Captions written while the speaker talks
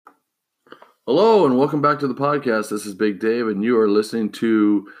Hello and welcome back to the podcast. This is Big Dave, and you are listening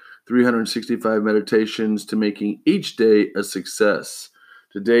to 365 Meditations to Making Each Day a Success.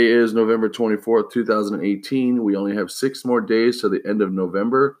 Today is November 24th, 2018. We only have 6 more days to the end of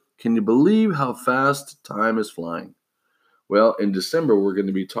November. Can you believe how fast time is flying? Well, in December, we're going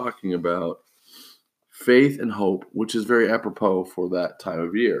to be talking about faith and hope, which is very apropos for that time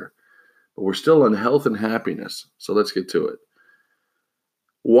of year. But we're still on health and happiness, so let's get to it.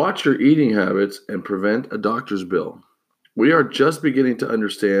 Watch your eating habits and prevent a doctor's bill. We are just beginning to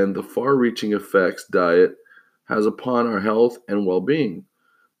understand the far-reaching effects diet has upon our health and well-being,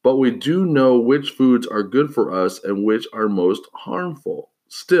 but we do know which foods are good for us and which are most harmful.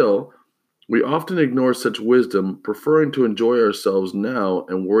 Still, we often ignore such wisdom, preferring to enjoy ourselves now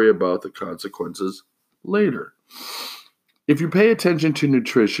and worry about the consequences later. If you pay attention to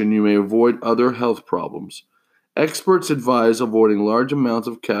nutrition, you may avoid other health problems. Experts advise avoiding large amounts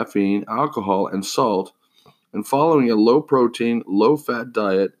of caffeine, alcohol, and salt, and following a low-protein, low-fat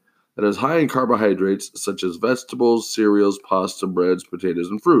diet that is high in carbohydrates such as vegetables, cereals, pasta, breads, potatoes,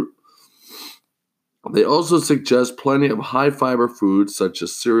 and fruit. They also suggest plenty of high-fiber foods such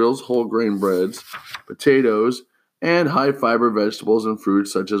as cereals, whole grain breads, potatoes, and high-fiber vegetables and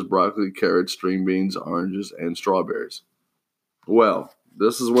fruits such as broccoli, carrots, string beans, oranges, and strawberries. Well,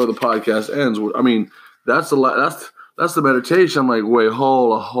 this is where the podcast ends. That's the meditation. I'm like, wait,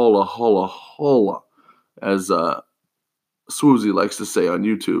 hola, as Swoozy likes to say on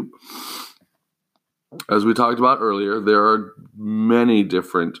YouTube. As we talked about earlier, there are many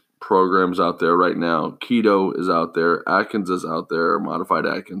different programs out there right now. Keto is out there. Atkins is out there. Modified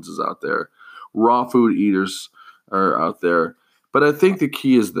Atkins is out there. Raw food eaters are out there. But I think the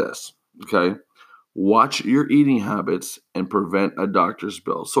key is this, okay? Watch your eating habits and prevent a doctor's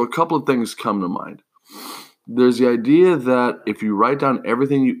bill. So a couple of things come to mind. There's the idea that if you write down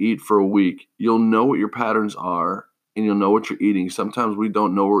everything you eat for a week, you'll know what your patterns are and you'll know what you're eating. Sometimes we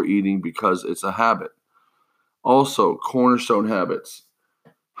don't know we're eating because it's a habit. Also, cornerstone habits.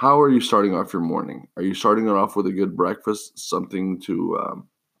 How are you starting off your morning? Are you starting it off with a good breakfast, something to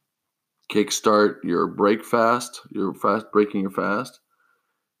kickstart your breaking your fast,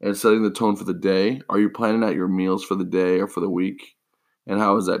 and setting the tone for the day? Are you planning out your meals for the day or for the week? And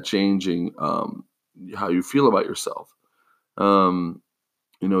how is that changing how you feel about yourself? We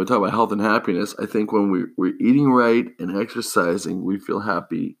talk about health and happiness. I think when we're eating right and exercising, we feel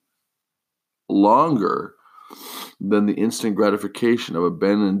happy longer than the instant gratification of a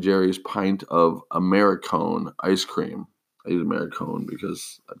Ben & Jerry's pint of Americone ice cream. I use Americone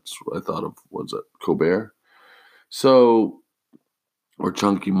because that's what I thought of. Was it Colbert? So, or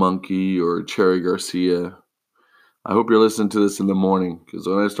Chunky Monkey or Cherry Garcia. I hope you're listening to this in the morning because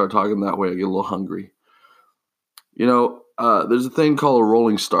when I start talking that way, I get a little hungry. There's a thing called a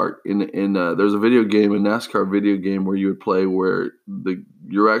rolling start. There's a video game, a NASCAR video game, where you would play where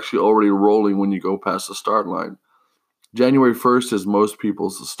you're actually already rolling when you go past the start line. January 1st is most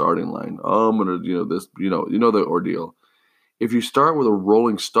people's starting line. Oh, I'm gonna, the ordeal. If you start with a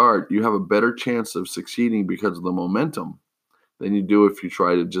rolling start, you have a better chance of succeeding because of the momentum than you do if you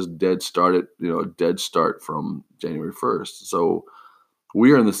try to just dead start from January 1st. So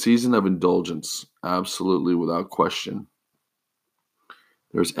we are in the season of indulgence, absolutely, without question.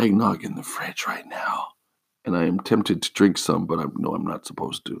 There's eggnog in the fridge right now, and I am tempted to drink some, but I'm not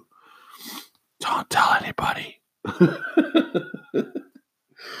supposed to. Don't tell anybody. But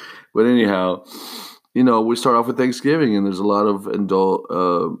anyhow, we start off with Thanksgiving, and there's a lot of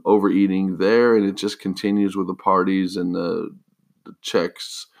overeating there, and it just continues with the parties and the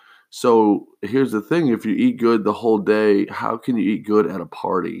checks. So here's the thing: if you eat good the whole day, how can you eat good at a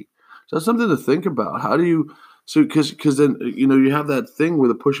party? So that's something to think about. How do you? So because then you have that thing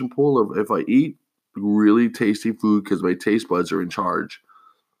with a push and pull of if I eat really tasty food because my taste buds are in charge,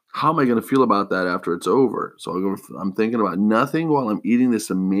 how am I going to feel about that after it's over? So I'm thinking about nothing while I'm eating this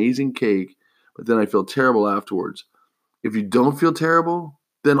amazing cake, but then I feel terrible afterwards. If you don't feel terrible,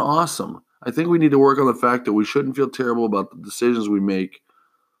 then awesome. I think we need to work on the fact that we shouldn't feel terrible about the decisions we make,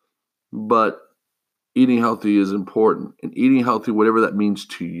 but eating healthy is important. And eating healthy, whatever that means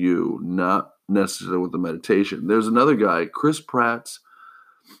to you, not necessarily with the meditation. There's another guy, Chris Pratt's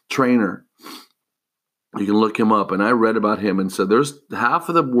trainer. You can look him up. And I read about him and said there's half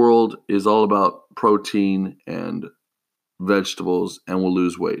of the world is all about protein and vegetables and will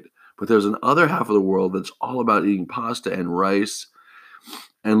lose weight. But there's another half of the world that's all about eating pasta and rice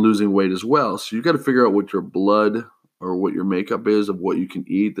and losing weight as well. So you got to figure out what your blood or what your makeup is of what you can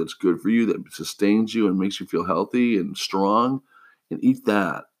eat that's good for you, that sustains you and makes you feel healthy and strong, and eat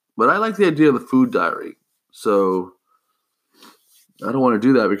that. But I like the idea of the food diary. So I don't want to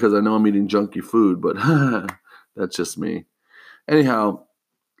do that because I know I'm eating junky food, but that's just me. Anyhow,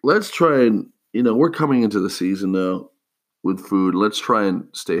 let's try and, we're coming into the season now with food. Let's try and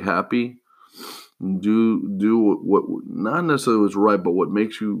stay happy. Do what not necessarily what's right, but what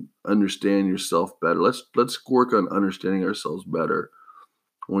makes you understand yourself better. Let's work on understanding ourselves better.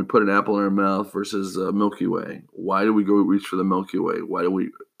 When we put an apple in our mouth versus Milky Way, why do we go reach for the Milky Way? Why do we?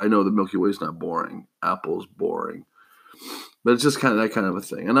 I know the Milky Way is not boring. Apple's boring, but it's just kind of that kind of a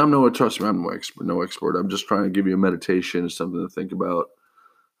thing. And trust me, I'm no expert. I'm just trying to give you a meditation, something to think about.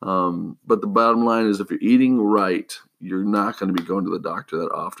 But the bottom line is, if you're eating right, you're not going to be going to the doctor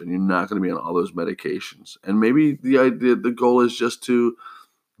that often. You're not going to be on all those medications. And maybe the goal is just to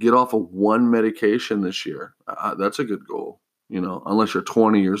get off of one medication this year. That's a good goal, unless you're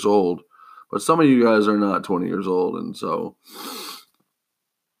 20 years old. But some of you guys are not 20 years old. And so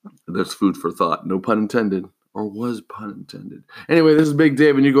that's food for thought. No pun intended, or was pun intended. Anyway, this is Big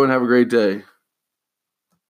Dave, and you go and have a great day.